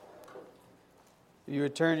You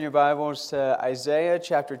would turn your Bibles to Isaiah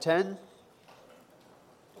chapter 10.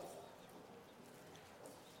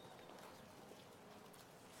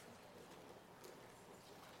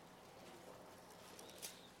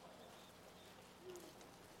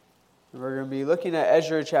 We're going to be looking at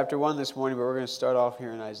Ezra chapter 1 this morning, but we're going to start off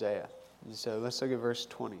here in Isaiah. And so let's look at verse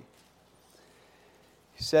 20.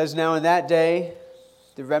 He says, "Now in that day,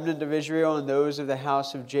 the remnant of Israel and those of the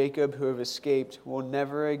house of Jacob who have escaped will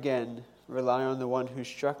never again rely on the one who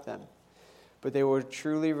struck them, but they will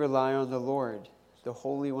truly rely on the Lord, the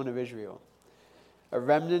Holy One of Israel. A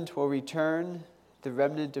remnant will return, the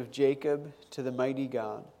remnant of Jacob, to the mighty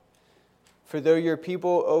God. For though your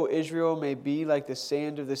people, O Israel, may be like the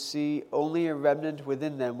sand of the sea, only a remnant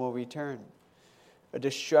within them will return. A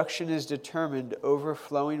destruction is determined,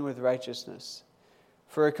 overflowing with righteousness.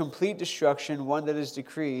 For a complete destruction, one that is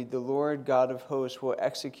decreed, the Lord God of hosts will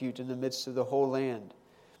execute in the midst of the whole land.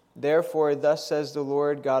 Therefore, thus says the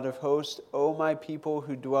Lord God of hosts, O my people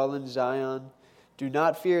who dwell in Zion, do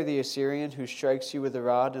not fear the Assyrian who strikes you with a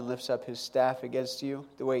rod and lifts up his staff against you,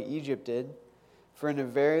 the way Egypt did. For in a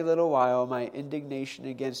very little while my indignation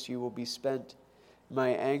against you will be spent, and my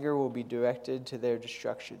anger will be directed to their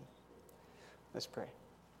destruction." Let's pray.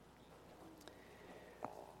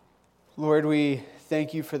 Lord, we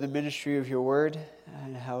thank you for the ministry of your word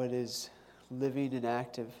and how it is living and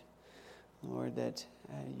active. Lord, that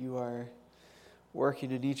you are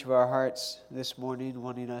working in each of our hearts this morning,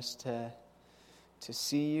 wanting us to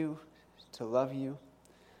see you, to love you,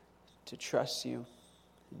 to trust you,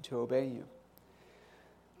 and to obey you.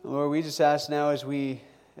 Lord, we just ask now as we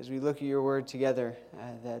look at your word together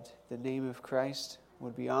that the name of Christ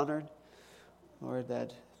would be honored. Lord,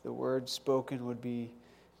 that the word spoken would be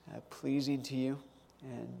pleasing to you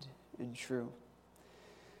and true.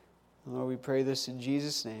 Lord, we pray this in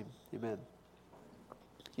Jesus' name. Amen.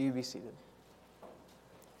 You can be seated.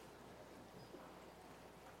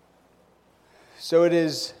 So it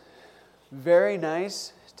is very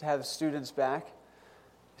nice to have students back. It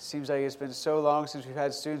seems like it's been so long since we've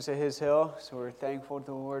had students at His Hill, so we're thankful to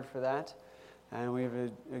the Lord for that. And we have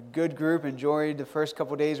a good group, enjoyed the first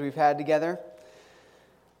couple days we've had together.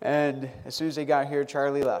 And as soon as they got here,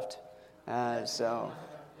 Charlie left. So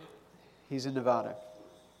he's in Nevada.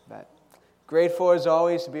 But grateful as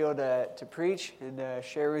always to be able to preach and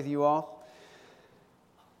share with you all.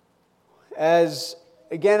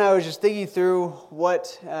 Again, I was just thinking through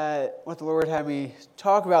what the Lord had me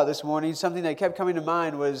talk about this morning. Something that kept coming to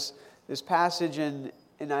mind was this passage in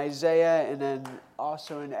Isaiah and then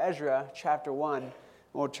also in Ezra chapter 1.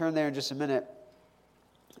 We'll turn there in just a minute.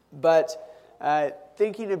 But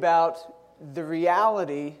thinking about the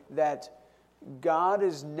reality that God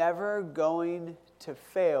is never going to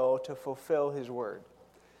fail to fulfill His word.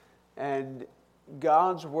 And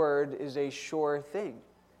God's word is a sure thing.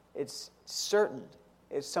 It's certain.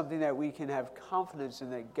 It's something that we can have confidence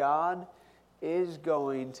in, that God is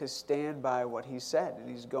going to stand by what He said, and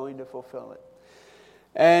He's going to fulfill it.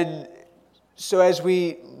 And so as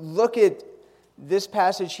we look at this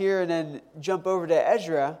passage here and then jump over to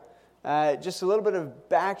Ezra, just a little bit of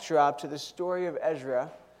backdrop to the story of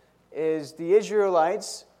Ezra is the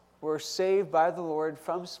Israelites were saved by the Lord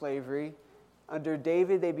from slavery. Under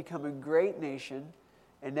David, they become a great nation.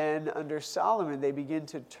 And then under Solomon, they begin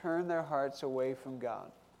to turn their hearts away from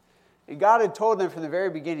God. And God had told them from the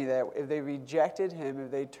very beginning that if they rejected Him,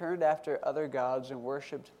 if they turned after other gods and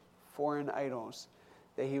worshipped foreign idols,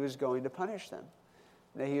 that He was going to punish them.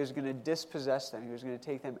 That He was going to dispossess them. He was going to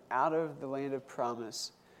take them out of the land of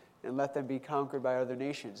promise and let them be conquered by other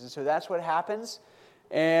nations. And so that's what happens.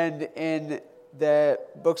 And in the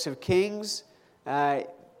books of Kings,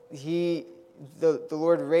 the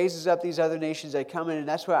Lord raises up these other nations that come in, and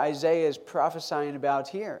that's what Isaiah is prophesying about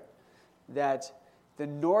here. That the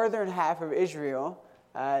northern half of Israel,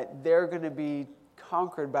 they're going to be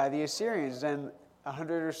conquered by the Assyrians. And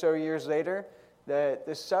 100 or so years later,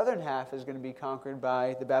 the southern half is going to be conquered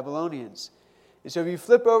by the Babylonians. And so if you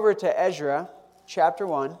flip over to Ezra chapter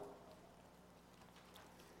 1,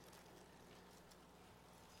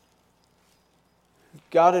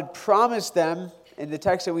 God had promised them in the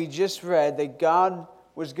text that we just read that God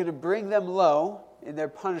was going to bring them low in their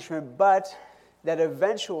punishment, but that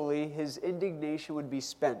eventually His indignation would be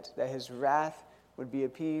spent, that His wrath would be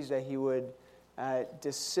appeased, that He would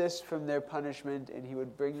desist from their punishment, and He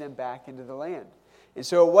would bring them back into the land. And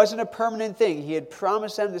so it wasn't a permanent thing. He had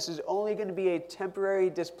promised them this is only going to be a temporary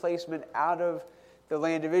displacement out of the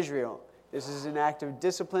land of Israel. This is an act of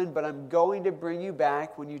discipline, but I'm going to bring you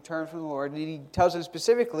back when you turn from the Lord. And He tells them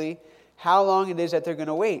specifically how long it is that they're going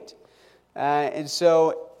to wait. And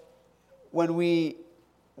so when we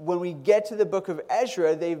when we get to the book of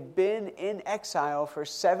Ezra, they've been in exile for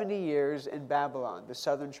 70 years in Babylon. The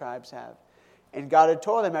southern tribes have. And God had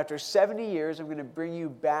told them, after 70 years, I'm going to bring you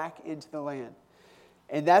back into the land.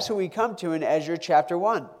 And that's what we come to in Ezra chapter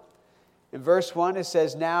 1. In verse 1, it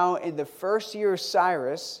says, "Now in the first year of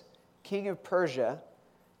Cyrus, king of Persia,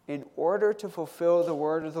 in order to fulfill the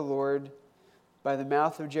word of the Lord by the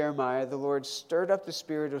mouth of Jeremiah, the Lord stirred up the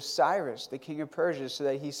spirit of Cyrus, the king of Persia, so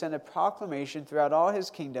that he sent a proclamation throughout all his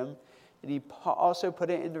kingdom, and he also put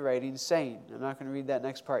it into writing, saying," I'm not going to read that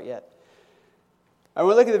next part yet. I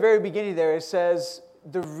want to look at the very beginning there. It says,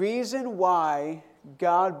 the reason why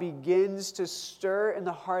God begins to stir in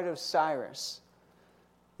the heart of Cyrus,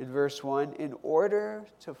 in verse 1, in order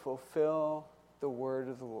to fulfill the word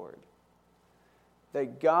of the Lord.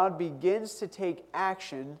 That God begins to take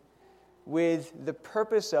action with the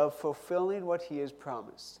purpose of fulfilling what he has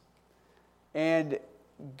promised. And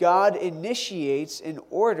God initiates in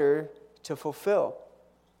order to fulfill.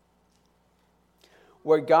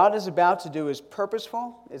 What God is about to do is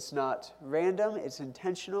purposeful. It's not random. It's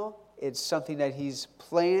intentional. It's something that he's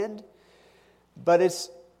planned. But it's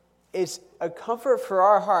a comfort for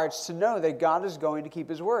our hearts to know that God is going to keep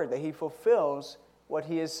his word, that he fulfills what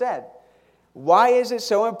he has said. Why is it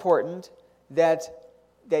so important that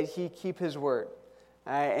he keep his word?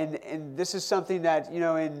 And this is something that,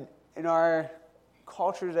 in our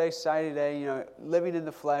culture today, society today, living in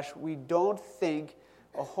the flesh, we don't think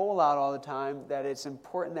a whole lot all the time that it's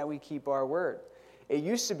important that we keep our word. It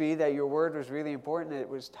used to be that your word was really important. It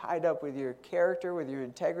was tied up with your character, with your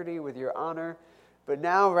integrity, with your honor. But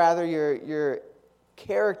now, rather, your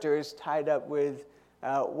character is tied up with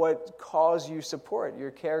what calls you support.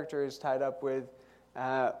 Your character is tied up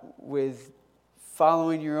with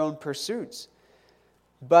following your own pursuits.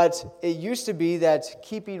 But it used to be that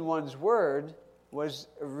keeping one's word was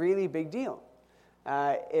a really big deal.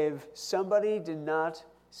 If somebody did not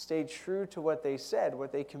stay true to what they said,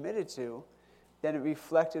 what they committed to, then it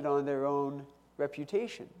reflected on their own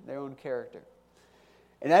reputation, their own character.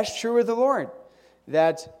 And that's true with the Lord,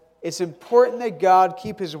 that it's important that God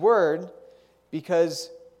keep his word because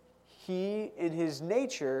he, in his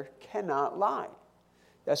nature, cannot lie.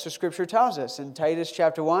 That's what Scripture tells us in Titus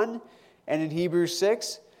chapter 1 and in Hebrews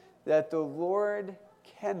 6, that the Lord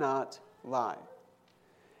cannot lie.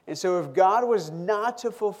 And so if God was not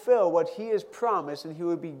to fulfill what he has promised, then he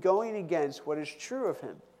would be going against what is true of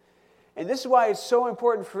him. And this is why it's so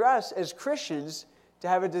important for us as Christians to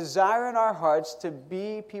have a desire in our hearts to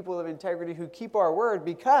be people of integrity who keep our word,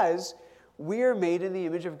 because we are made in the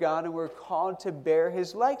image of God and we're called to bear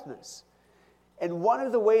his likeness. And one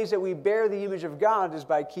of the ways that we bear the image of God is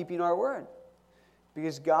by keeping our word,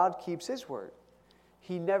 because God keeps his word.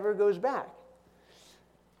 He never goes back.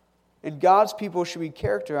 And God's people should be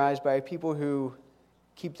characterized by people who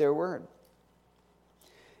keep their word.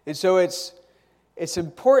 And so it's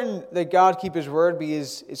important that God keep his word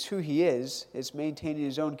because it's who he is. It's maintaining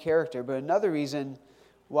his own character. But another reason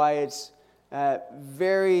why it's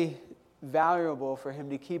very valuable for him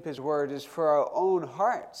to keep his word is for our own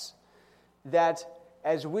hearts. That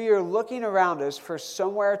as we are looking around us for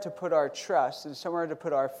somewhere to put our trust and somewhere to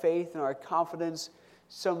put our faith and our confidence,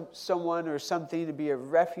 someone or something to be a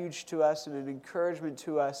refuge to us and an encouragement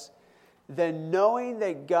to us, then knowing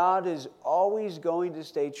that God is always going to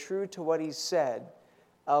stay true to what he said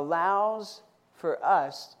allows for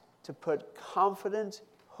us to put confident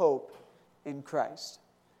hope in Christ.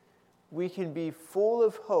 We can be full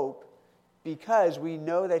of hope because we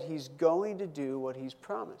know that he's going to do what he's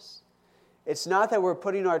promised. It's not that we're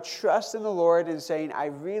putting our trust in the Lord and saying, I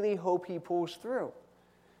really hope he pulls through.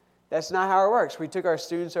 That's not how it works. We took our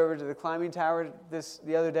students over to the climbing tower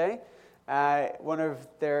the other day. One of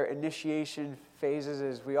their initiation phases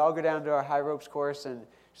is we all go down to our high ropes course, and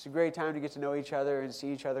it's a great time to get to know each other and see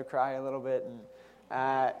each other cry a little bit. And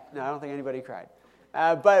no, I don't think anybody cried.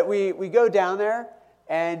 But we go down there,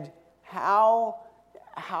 and how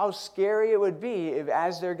scary it would be if,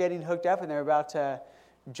 as they're getting hooked up and they're about to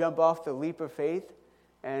jump off the leap of faith,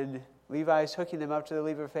 and Levi's hooking them up to the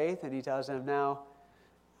leap of faith, and he tells them, now,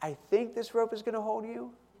 I think this rope is going to hold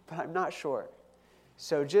you, but I'm not sure.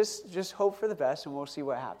 So just hope for the best, and we'll see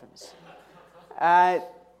what happens.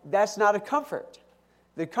 That's not a comfort.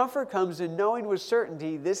 The comfort comes in knowing with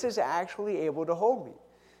certainty this is actually able to hold me,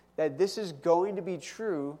 that this is going to be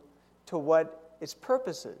true to what its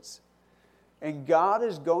purpose is. And God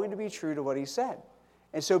is going to be true to what he said.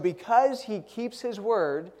 And so because he keeps his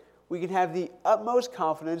word, we can have the utmost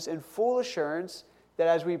confidence and full assurance that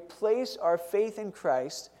as we place our faith in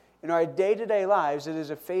Christ in our day-to-day lives, it is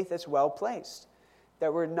a faith that's well placed,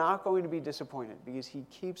 that we're not going to be disappointed because he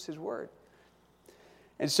keeps his word.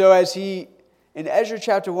 And so as he, in Ezra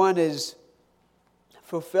chapter 1, is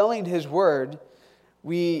fulfilling his word,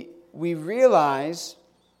 we realize,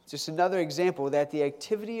 just another example, that the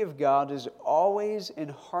activity of God is always in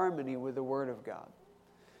harmony with the word of God.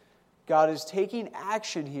 God is taking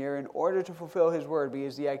action here in order to fulfill his word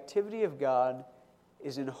because the activity of God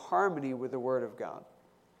is in harmony with the word of God.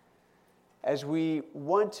 As we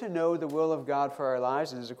want to know the will of God for our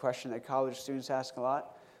lives, and this is a question that college students ask a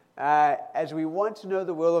lot, as we want to know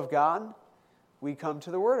the will of God, we come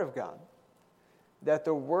to the Word of God. That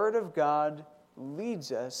the Word of God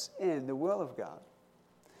leads us in the will of God.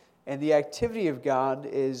 And the activity of God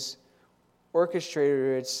is orchestrated,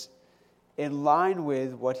 or it's in line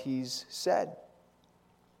with what He's said.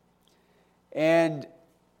 And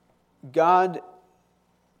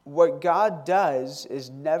what God does is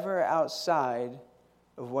never outside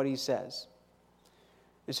of what He says.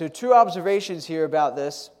 And so 2 observations here about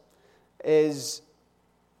this is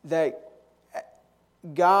that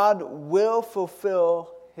God will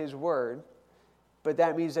fulfill His word, but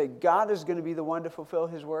that means that God is going to be the one to fulfill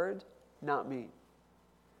His word, not me.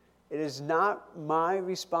 It is not my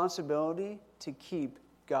responsibility to keep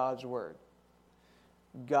God's word.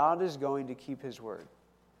 God is going to keep His word.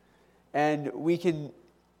 And we can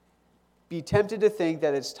be tempted to think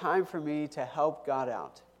that it's time for me to help God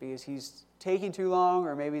out because He's taking too long,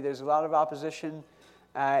 or maybe there's a lot of opposition,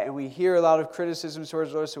 and we hear a lot of criticism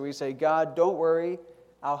towards the Lord, so we say, God, don't worry,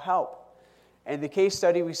 I'll help. And the case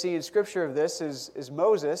study we see in Scripture of this is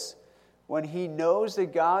Moses, when he knows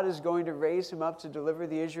that God is going to raise him up to deliver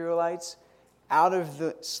the Israelites out of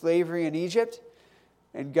the slavery in Egypt,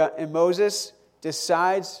 and Moses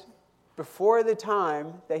decides before the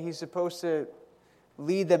time that he's supposed to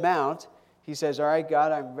lead them out, he says, all right,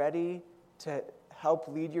 God, I'm ready to help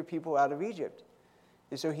lead your people out of Egypt.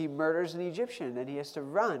 And so he murders an Egyptian, and he has to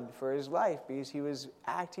run for his life because he was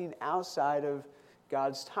acting outside of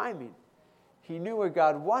God's timing. He knew what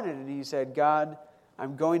God wanted, and he said, God,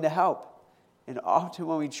 I'm going to help. And often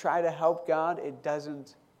when we try to help God, it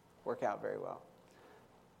doesn't work out very well.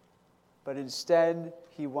 But instead,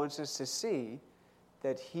 He wants us to see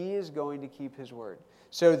that He is going to keep His word.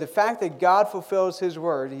 So the fact that God fulfills His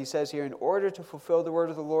word, He says here, in order to fulfill the word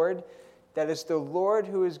of the Lord, that it's the Lord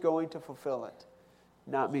who is going to fulfill it.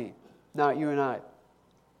 Not me, not you and I.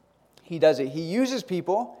 He does it. He uses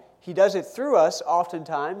people. He does it through us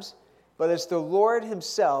oftentimes, but it's the Lord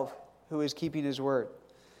Himself who is keeping His word.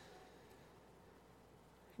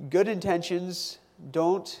 Good intentions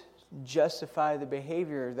don't justify the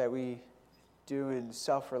behavior that we do in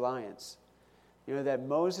self-reliance. You know, that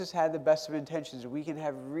Moses had the best of intentions. We can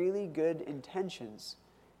have really good intentions,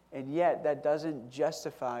 and yet that doesn't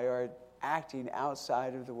justify our acting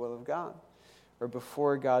outside of the will of God or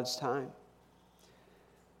before God's time.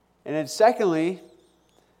 And then secondly,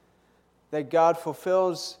 that God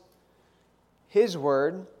fulfills His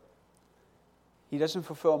word. He doesn't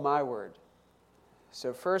fulfill my word.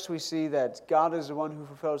 So first we see that God is the one who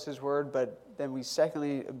fulfills His word, but then we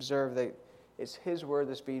secondly observe that it's His word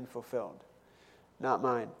that's being fulfilled, not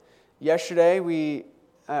mine. Yesterday,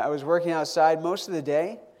 I was working outside most of the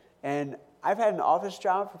day, and I've had an office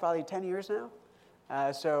job for probably 10 years now.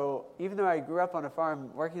 So even though I grew up on a farm,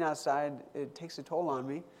 working outside, it takes a toll on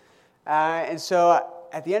me. And so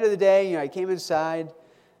at the end of the day, I came inside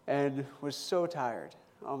and was so tired.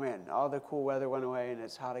 Oh man, all the cool weather went away and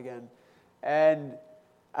it's hot again. And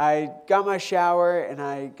I got my shower, and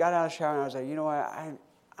I got out of the shower, and I was like, you know what,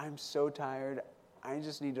 I'm so tired. I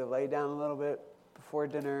just need to lay down a little bit before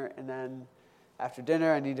dinner, and then after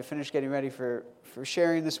dinner, I need to finish getting ready for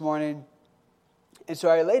sharing this morning. And so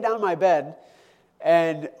I lay down in my bed,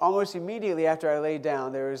 and almost immediately after I laid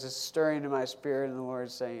down, there was a stirring in my spirit, and the Lord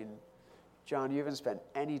saying, John, you haven't spent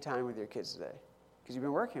any time with your kids today because you've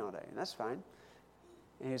been working all day, and that's fine.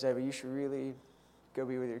 And He was like, but you should really go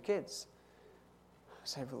be with your kids. I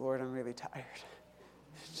said, but Lord, I'm really tired.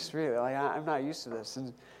 Just really, I'm not used to this.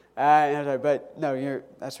 And I was like, but no,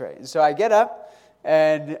 that's right. And so I get up,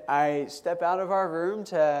 and I step out of our room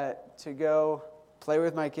to go play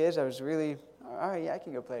with my kids. I was really, all right, yeah, I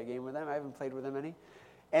can go play a game with them. I haven't played with them any.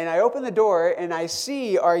 And I open the door, and I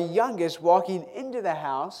see our youngest walking into the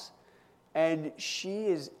house, and she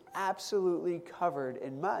is absolutely covered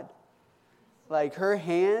in mud. Like her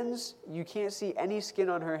hands, you can't see any skin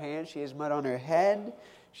on her hands. She has mud on her head.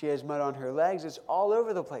 She has mud on her legs. It's all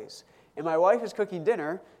over the place. And my wife is cooking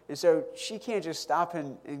dinner, and so she can't just stop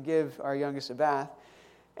and give our youngest a bath.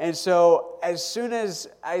 And so as soon as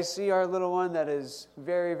I see our little one that is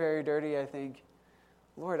very, very dirty, I think,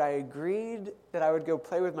 Lord, I agreed that I would go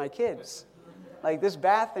play with my kids. Like this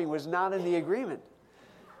bath thing was not in the agreement.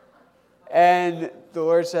 And the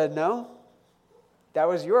Lord said, no, that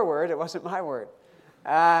was your word. It wasn't my word.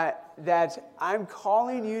 That I'm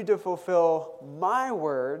calling you to fulfill my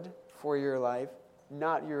word for your life,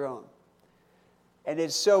 not your own. And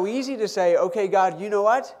it's so easy to say, okay, God, you know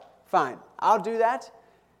what? Fine, I'll do that.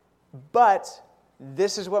 But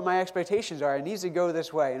this is what my expectations are. It needs to go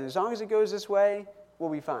this way. And as long as it goes this way, we'll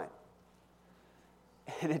be fine.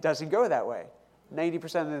 And it doesn't go that way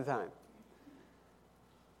 90% of the time.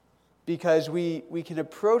 Because we can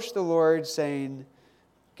approach the Lord saying,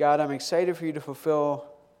 God, I'm excited for you to fulfill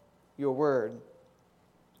your word,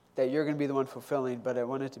 that you're going to be the one fulfilling, but I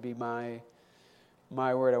want it to be my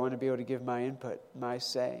word. I want to be able to give my input, my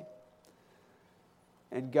say.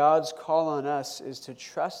 And God's call on us is to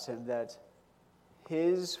trust him that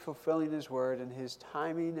his fulfilling his word and his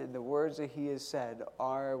timing and the words that he has said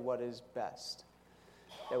are what is best.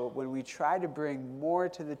 That when we try to bring more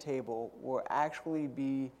to the table, we'll actually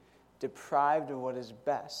be deprived of what is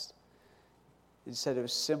best, instead of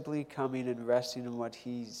simply coming and resting in what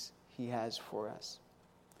he has for us.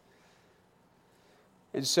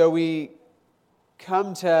 And so we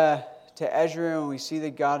come to Ezra and we see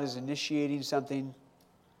that God is initiating something,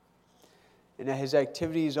 and that his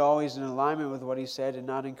activity is always in alignment with what he said and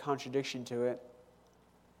not in contradiction to it.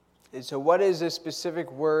 And so what is this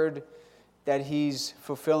specific word that he's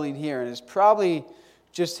fulfilling here? And it's probably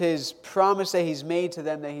just his promise that he's made to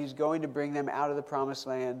them that he's going to bring them out of the promised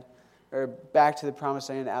land, or back to the promised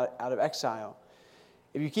land out of exile.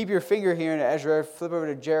 If you keep your finger here in Ezra, flip over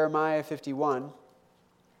to Jeremiah 51.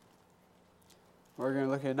 We're going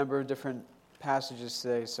to look at a number of different passages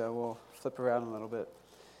today, so we'll flip around a little bit.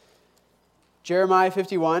 Jeremiah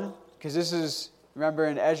 51, because this is, remember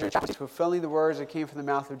in Ezra, he's fulfilling the words that came from the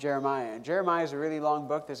mouth of Jeremiah. And Jeremiah is a really long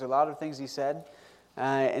book. There's a lot of things he said.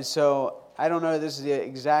 And so I don't know if this is the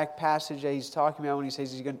exact passage that he's talking about when he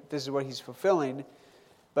says this is what he's fulfilling.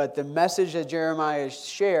 But the message that Jeremiah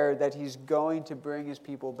shared, that he's going to bring his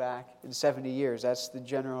people back in 70 years. That's the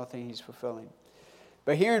general thing he's fulfilling.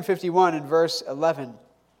 But here in 51, in verse 11,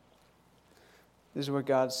 this is what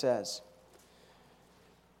God says.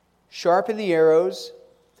 Sharpen the arrows,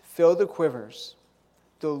 fill the quivers.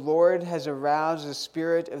 The Lord has aroused the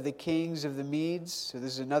spirit of the kings of the Medes, so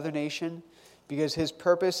this is another nation, because his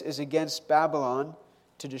purpose is against Babylon,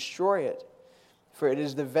 to destroy it. For it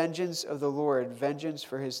is the vengeance of the Lord, vengeance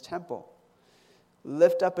for his temple.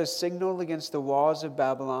 Lift up a signal against the walls of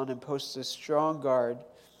Babylon and post a strong guard.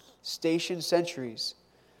 Station sentries.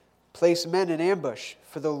 Place men in ambush,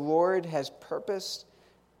 for the Lord has purposed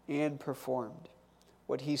and performed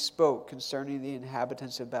what he spoke concerning the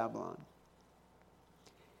inhabitants of Babylon.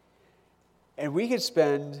 And we could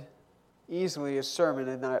spend easily a sermon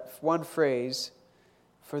in that one phrase,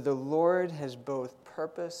 for the Lord has both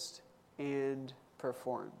purposed and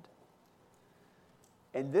performed.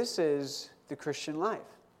 And this is the Christian life.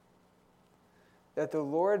 That the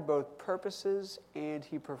Lord both purposes and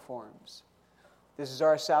he performs. This is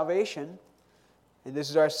our salvation, and this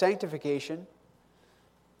is our sanctification.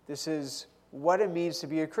 This is what it means to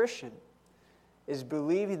be a Christian, is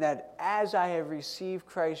believing that as I have received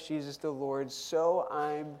Christ Jesus the Lord, so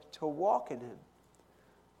I'm to walk in him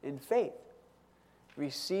in faith.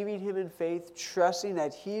 Receiving him in faith, trusting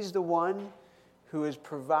that he's the one who has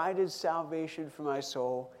provided salvation for my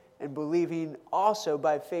soul, and believing also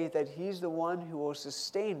by faith that he's the one who will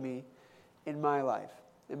sustain me in my life,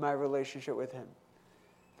 in my relationship with him.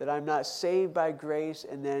 That I'm not saved by grace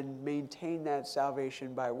and then maintain that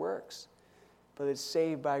salvation by works, but it's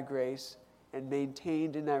saved by grace and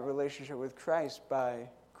maintained in that relationship with Christ by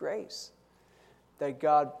grace. That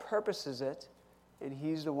God purposes it, and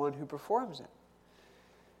he's the one who performs it.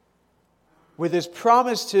 With his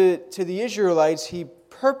promise to the Israelites, he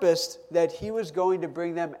purposed that he was going to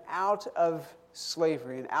bring them out of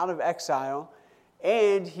slavery and out of exile,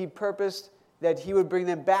 and he purposed that he would bring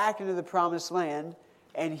them back into the promised land,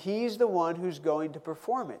 and he's the one who's going to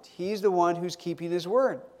perform it. He's the one who's keeping his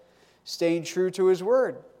word, staying true to his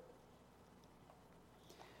word.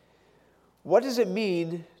 What does it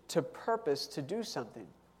mean to purpose to do something?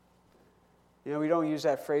 You know, we don't use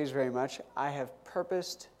that phrase very much. I have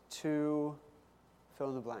purposed to fill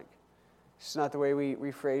in the blank. It's not the way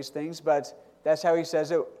we phrase things, but that's how he says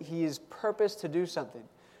it. He is purposed to do something.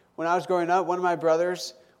 When I was growing up, one of my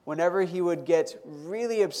brothers, whenever he would get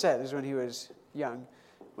really upset, this is when he was young,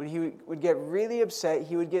 when he would get really upset,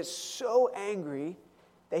 he would get so angry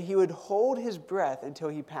that he would hold his breath until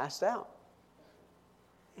he passed out.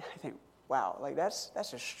 I think, wow, like that's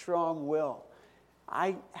a strong will.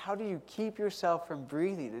 How do you keep yourself from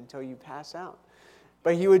breathing until you pass out?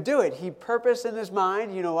 But he would do it. He purposed in his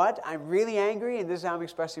mind, you know what? I'm really angry, and this is how I'm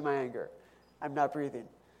expressing my anger. I'm not breathing.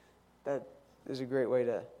 That is a great way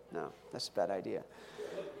to, no, that's a bad idea.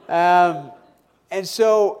 And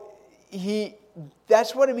so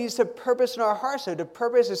that's what it means to purpose in our hearts. So to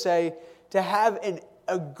purpose is to have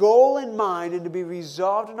a goal in mind and to be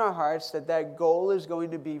resolved in our hearts that goal is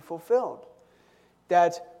going to be fulfilled.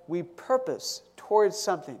 That we purpose towards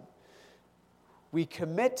something. We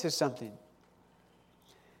commit to something.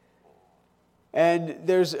 And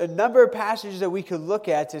there's a number of passages that we could look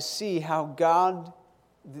at to see how God,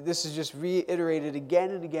 this is just reiterated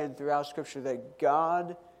again and again throughout Scripture, that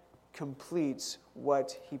God completes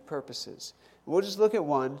what He purposes. We'll just look at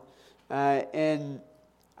one in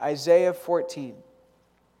Isaiah 14.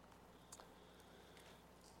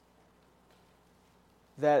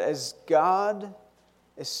 That as God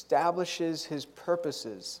establishes His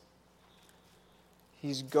purposes,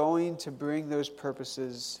 He's going to bring those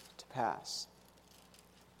purposes to pass.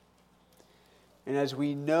 And as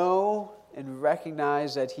we know and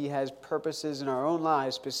recognize that He has purposes in our own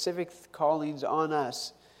lives, specific callings on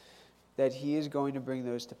us, that He is going to bring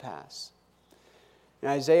those to pass. In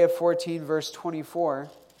Isaiah 14, verse 24,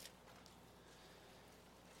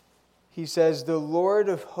 He says, "The Lord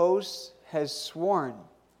of hosts has sworn,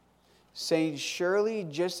 saying, surely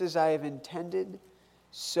just as I have intended,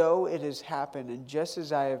 so it has happened, and just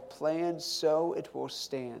as I have planned, so it will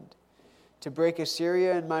stand. To break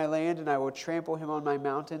Assyria in my land, and I will trample him on my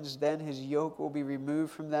mountains. Then his yoke will be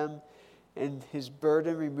removed from them, and his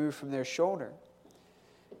burden removed from their shoulder.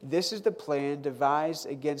 This is the plan devised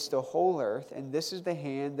against the whole earth, and this is the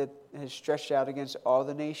hand that has stretched out against all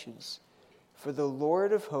the nations. For the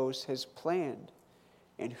Lord of hosts has planned,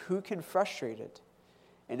 and who can frustrate it?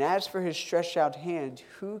 And as for His stretched out hand,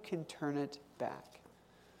 who can turn it back?"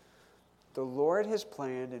 The Lord has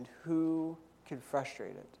planned, and who can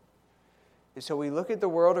frustrate it? And so we look at the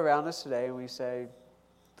world around us today and we say,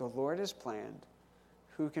 the Lord has planned,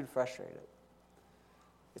 who can frustrate it?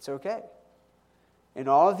 It's okay. In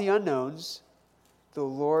all of the unknowns, the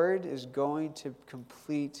Lord is going to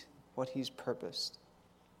complete what He's purposed.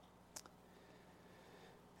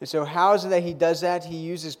 And so how is it that He does that? He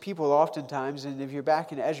uses people oftentimes, and if you're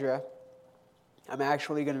back in Ezra, I'm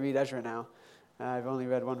actually going to read Ezra now. I've only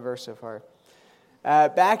read one verse so far.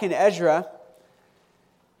 Back in Ezra,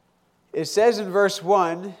 it says in verse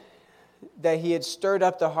 1 that he had stirred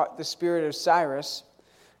up the spirit of Cyrus.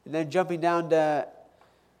 And then jumping down to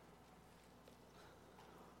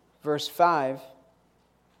verse 5,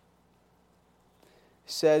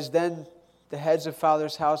 says, "Then the heads of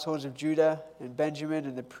fathers' households of Judah and Benjamin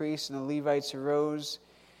and the priests and the Levites arose,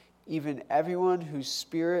 even everyone whose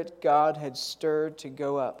spirit God had stirred to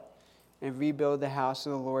go up and rebuild the house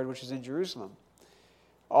of the Lord which is in Jerusalem.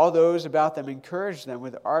 All those about them encouraged them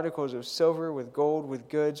with articles of silver, with gold, with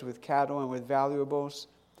goods, with cattle, and with valuables,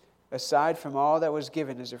 aside from all that was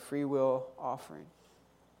given as a freewill offering."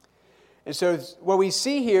 And so what we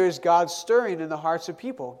see here is God stirring in the hearts of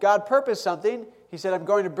people. God purposed something. He said, I'm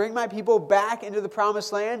going to bring my people back into the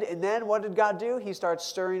promised land. And then what did God do? He starts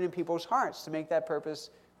stirring in people's hearts to make that purpose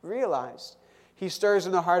realized. He stirs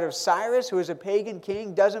in the heart of Cyrus, who is a pagan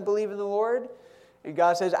king, doesn't believe in the Lord. And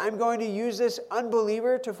God says, I'm going to use this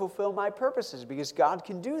unbeliever to fulfill my purposes, because God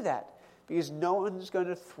can do that, because no one's going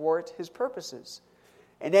to thwart His purposes.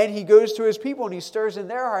 And then He goes to His people and He stirs in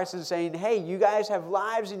their hearts and saying, hey, you guys have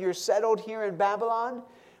lives and you're settled here in Babylon.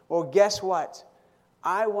 Well, guess what?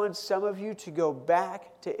 I want some of you to go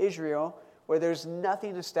back to Israel where there's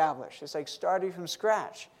nothing established. It's like starting from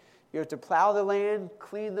scratch. You have to plow the land,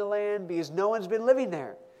 clean the land, because no one's been living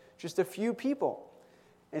there. Just a few people.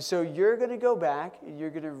 And so you're going to go back and you're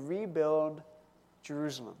going to rebuild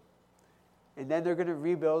Jerusalem. And then they're going to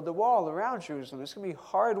rebuild the wall around Jerusalem. It's going to be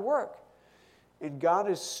hard work. And God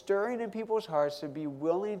is stirring in people's hearts to be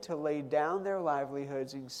willing to lay down their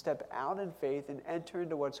livelihoods and step out in faith and enter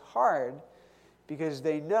into what's hard, because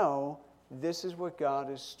they know this is what God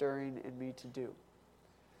is stirring in me to do.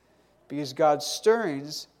 Because God's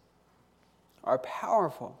stirrings are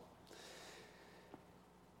powerful.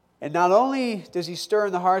 And not only does He stir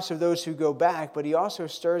in the hearts of those who go back, but He also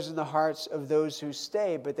stirs in the hearts of those who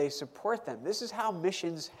stay, but they support them. This is how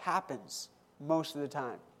missions happens most of the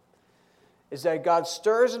time. Is that God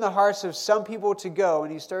stirs in the hearts of some people to go,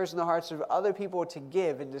 and He stirs in the hearts of other people to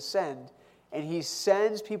give and to send. And He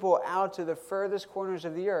sends people out to the furthest corners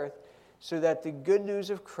of the earth so that the good news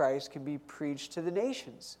of Christ can be preached to the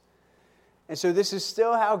nations. And so this is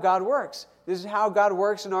still how God works. This is how God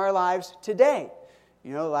works in our lives today.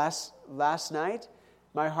 You know, last night,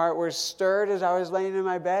 my heart was stirred as I was laying in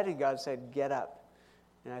my bed, and God said, get up.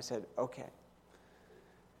 And I said, okay.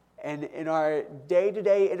 And in our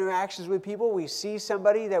day-to-day interactions with people, we see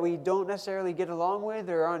somebody that we don't necessarily get along with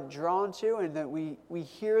or aren't drawn to, and that we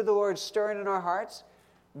hear the Lord stirring in our hearts,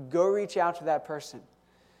 go reach out to that person.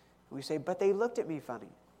 And we say, but they looked at me funny.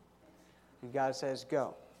 And God says,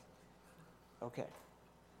 go. Okay.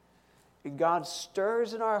 And God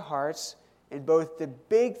stirs in our hearts in both the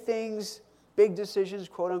big things, big decisions,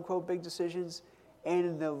 quote-unquote big decisions, and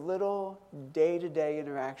in the little day-to-day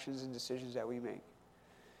interactions and decisions that we make.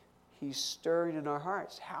 He's stirring in our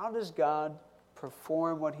hearts. How does God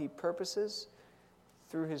perform what he purposes?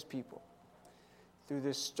 Through his people. Through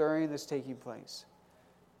this stirring that's taking place.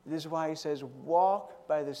 And this is why he says, walk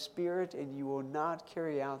by the Spirit and you will not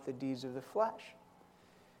carry out the deeds of the flesh.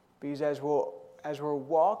 Because as we're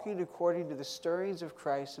walking according to the stirrings of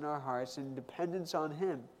Christ in our hearts and dependence on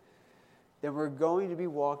him, then we're going to be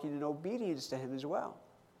walking in obedience to him as well.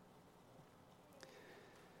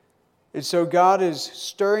 And so God is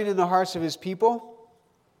stirring in the hearts of his people,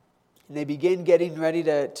 and they begin getting ready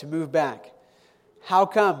to move back. How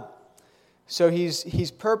come? So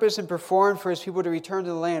he's purposed and performed for his people to return to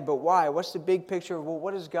the land, but why? What's the big picture? Well,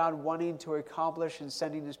 what is God wanting to accomplish in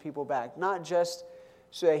sending his people back? Not just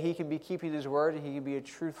so that he can be keeping his word and he can be a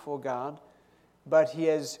truthful God, but he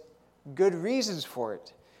has good reasons for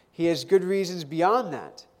it. He has good reasons beyond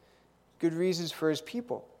that. Good reasons for his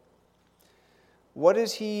people.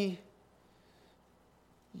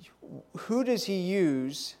 Who does he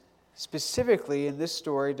use specifically in this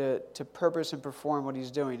story to purpose and perform what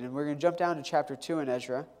he's doing? And we're going to jump down to chapter 2 in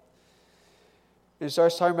Ezra. And it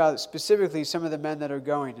starts talking about specifically some of the men that are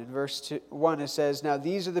going. In verse 1 it says, now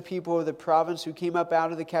these are the people of the province who came up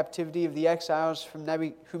out of the captivity of the exiles from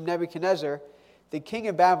whom Nebuchadnezzar, the king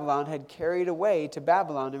of Babylon, had carried away to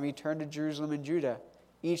Babylon and returned to Jerusalem and Judah,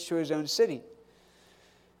 each to his own city.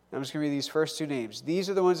 I'm just going to read these first two names. These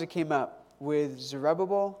are the ones that came up with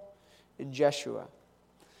Zerubbabel and Jeshua.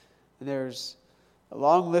 And there's a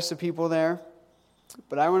long list of people there,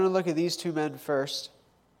 but I want to look at these two men first.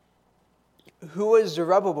 Who was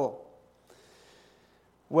Zerubbabel?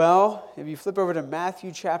 Well, if you flip over to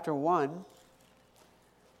Matthew chapter 1,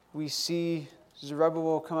 we see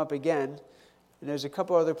Zerubbabel come up again. And there's a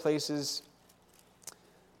couple other places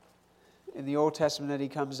in the Old Testament that he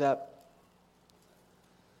comes up.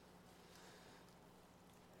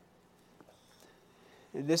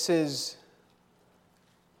 And this is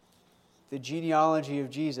the genealogy of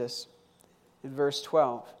Jesus in verse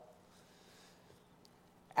 12.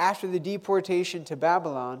 After the deportation to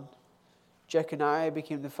Babylon, Jeconiah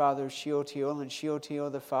became the father of Shealtiel, and Shealtiel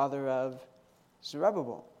the father of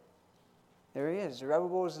Zerubbabel. There he is.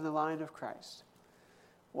 Zerubbabel is in the line of Christ.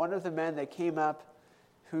 One of the men that came up,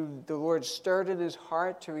 whom the Lord stirred in his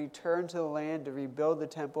heart to return to the land, to rebuild the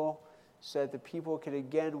temple, so that the people could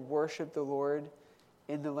again worship the Lord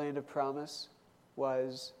in the land of promise,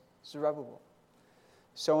 was Zerubbabel.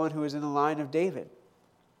 Someone who was in the line of David.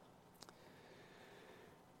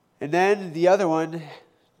 And then the other one,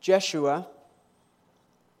 Jeshua.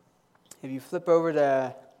 If you flip over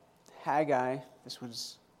to Haggai, this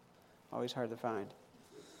one's always hard to find.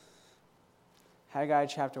 Haggai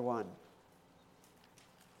chapter 1.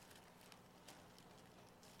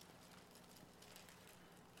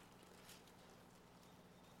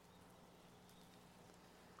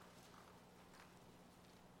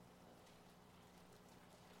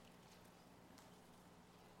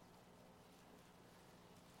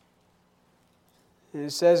 And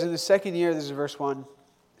it says, in the second year, this is verse 1,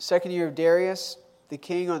 second year of Darius, the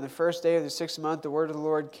king, on the first day of the 6th month, the word of the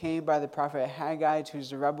Lord came by the prophet Haggai to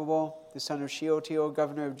Zerubbabel, the son of Shealtiel,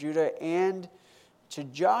 governor of Judah, and to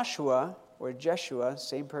Joshua, or Jeshua,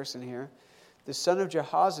 same person here, the son of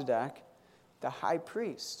Jehozadak, the high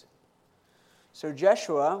priest. So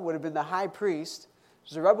Jeshua would have been the high priest.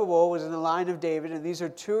 Zerubbabel was in the line of David, and these are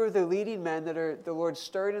two of the leading men that are the Lord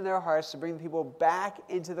stirred in their hearts to bring the people back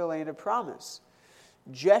into the land of promise.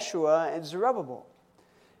 Jeshua and Zerubbabel.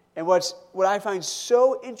 And what I find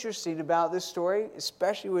so interesting about this story,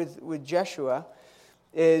 especially with Jeshua,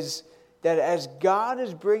 is that as God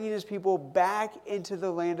is bringing his people back into the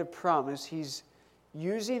land of promise, he's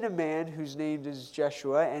using a man whose name is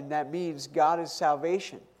Jeshua, and that means God is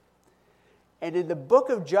salvation. And in the book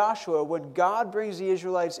of Joshua, when God brings the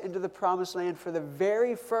Israelites into the promised land for the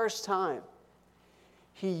very first time,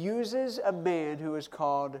 he uses a man who is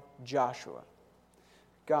called Joshua.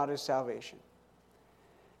 God is salvation.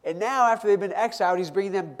 And now, after they've been exiled, he's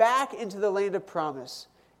bringing them back into the land of promise.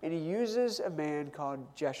 And he uses a man called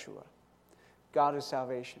Jeshua. God is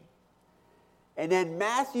salvation. And then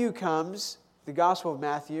Matthew comes, the Gospel of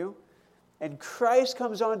Matthew, and Christ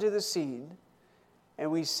comes onto the scene. And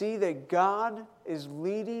we see that God is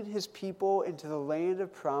leading his people into the land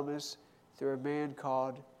of promise through a man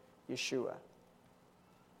called Yeshua,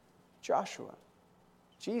 Joshua,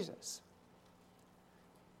 Jesus,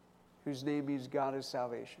 whose name means God is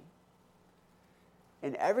salvation.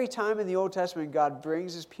 And every time in the Old Testament God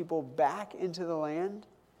brings his people back into the land,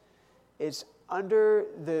 it's under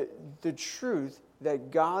the truth that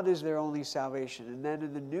God is their only salvation. And then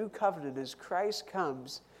in the new covenant, as Christ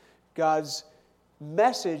comes, God's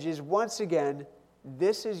message is once again,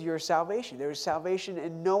 this is your salvation. There is salvation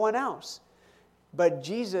in no one else. But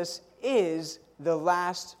Jesus is the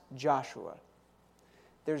last Joshua.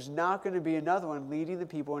 There's not going to be another one leading the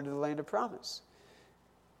people into the land of promise.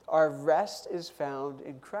 Our rest is found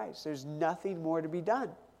in Christ. There's nothing more to be done.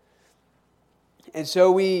 And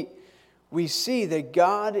so we see that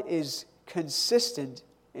God is consistent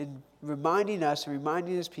in reminding us and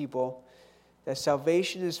reminding his people that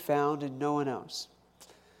salvation is found in no one else.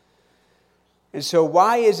 And so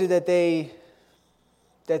why is it that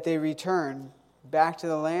they return back to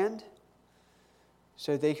the land?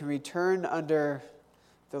 So that they can return under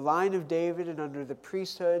the line of David and under the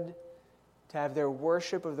priesthood to have their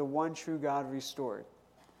worship of the one true God restored.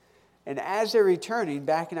 And as they're returning,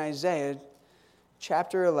 back in Isaiah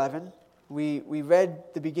chapter 11, we read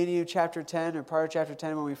the beginning of chapter 10, or part of chapter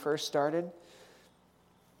 10 when we first started.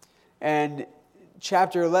 And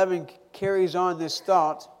chapter 11 carries on this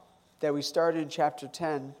thought that we started in chapter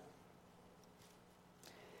 10.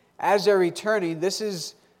 As they're returning, this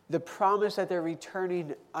is the promise that they're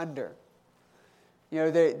returning under. You know,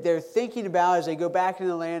 they're thinking about, as they go back into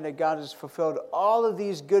the land, that God has fulfilled all of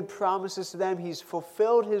these good promises to them. He's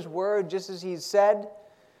fulfilled his word just as he's said.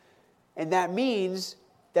 And that means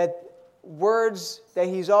that words that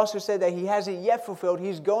he's also said that he hasn't yet fulfilled,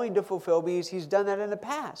 he's going to fulfill because he's done that in the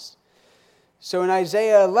past. So in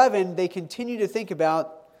Isaiah 11, they continue to think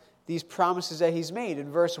about these promises that he's made.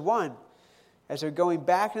 In verse 1, as they're going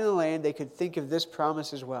back into the land, they could think of this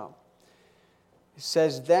promise as well. It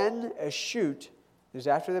says, then a shoot, this is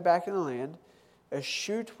after they're back in the land, a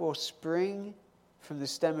shoot will spring from the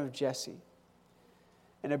stem of Jesse,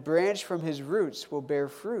 and a branch from his roots will bear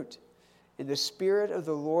fruit. And the Spirit of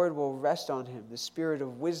the Lord will rest on him, the Spirit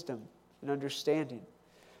of wisdom and understanding,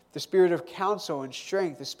 the Spirit of counsel and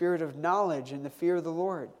strength, the Spirit of knowledge and the fear of the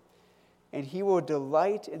Lord. And he will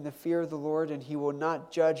delight in the fear of the Lord, and he will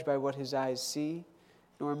not judge by what his eyes see,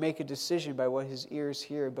 nor make a decision by what his ears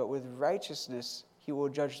hear, but with righteousness he will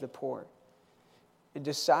judge the poor, and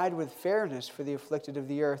decide with fairness for the afflicted of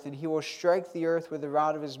the earth. And he will strike the earth with the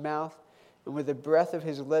rod of his mouth, and with the breath of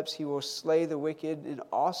his lips he will slay the wicked. And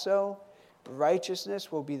also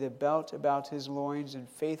righteousness will be the belt about his loins, and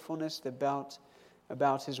faithfulness the belt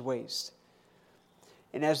about his waist.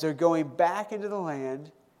 And as they're going back into the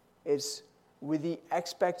land, it's with the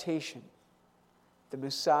expectation the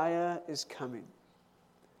Messiah is coming.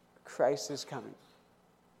 Christ is coming.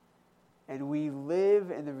 And we live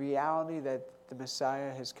in the reality that the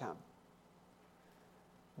Messiah has come.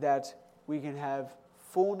 That we can have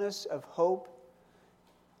fullness of hope.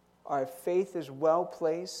 Our faith is well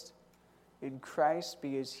placed in Christ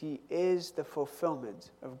because he is the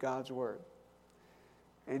fulfillment of God's word.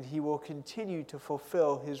 And he will continue to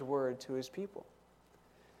fulfill his word to his people.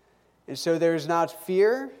 And so there's not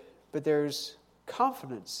fear, but there's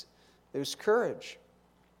confidence. There's courage.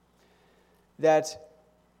 That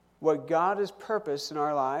what God has purposed in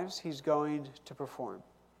our lives, he's going to perform.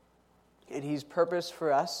 And he's purposed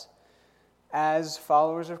for us as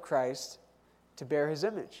followers of Christ to bear his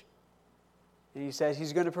image. And he says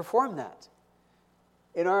he's going to perform that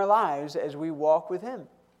in our lives as we walk with him.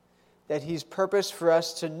 That he's purposed for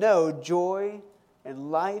us to know joy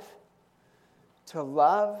and life, to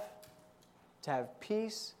love, to have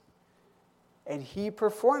peace. And he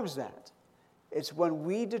performs that. It's when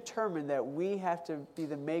we determine that we have to be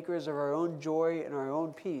the makers of our own joy and our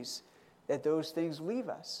own peace that those things leave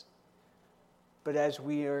us. But as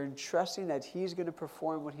we are trusting that he's going to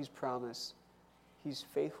perform what he's promised, he's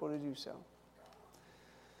faithful to do so.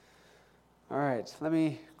 All right, let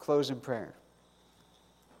me close in prayer.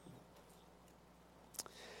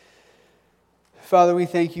 Father, we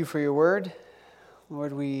thank you for your word.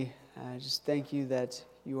 Lord, we just thank you that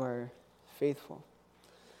you are faithful.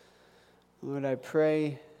 Lord, I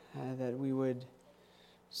pray that we would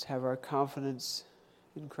just have our confidence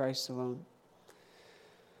in Christ alone.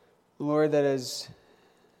 Lord, that as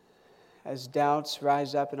doubts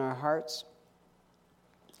rise up in our hearts,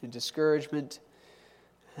 and discouragement,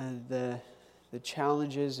 and the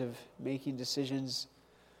challenges of making decisions,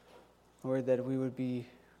 Lord, that we would be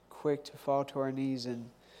quick to fall to our knees and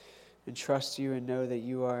trust you and know that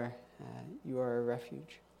you are You are a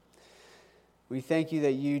refuge. We thank you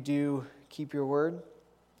that you do keep your word,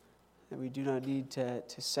 that we do not need to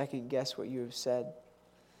second guess what you have said.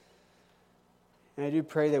 And I do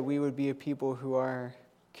pray that we would be a people who are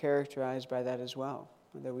characterized by that as well,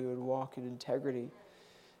 that we would walk in integrity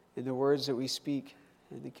in the words that we speak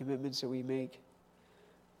and the commitments that we make.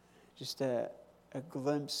 Just a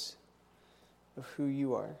glimpse of who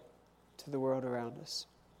you are to the world around us.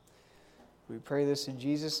 We pray this in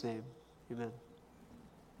Jesus' name. Amen.